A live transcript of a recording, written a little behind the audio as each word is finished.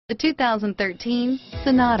The 2013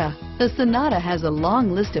 Sonata. The Sonata has a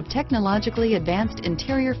long list of technologically advanced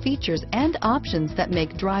interior features and options that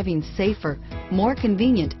make driving safer, more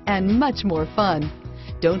convenient, and much more fun.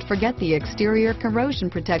 Don't forget the exterior corrosion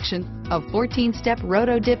protection, a 14-step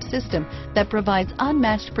roto-dip system that provides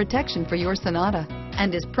unmatched protection for your Sonata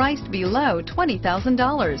and is priced below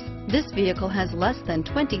 $20,000. This vehicle has less than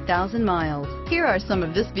 20,000 miles. Here are some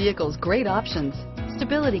of this vehicle's great options: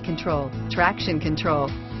 stability control, traction control,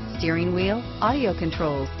 steering wheel audio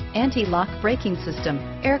controls, anti-lock braking system,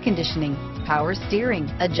 air conditioning, power steering,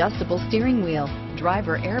 adjustable steering wheel,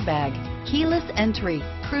 driver airbag, keyless entry,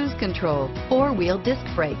 cruise control, four-wheel disc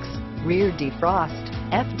brakes, rear defrost,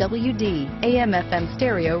 FWD, AM/FM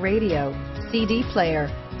stereo radio, CD player,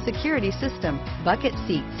 security system, bucket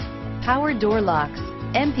seats, power door locks,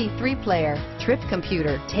 MP3 player, trip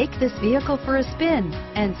computer. Take this vehicle for a spin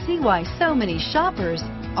and see why so many shoppers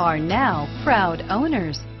are now proud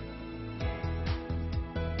owners.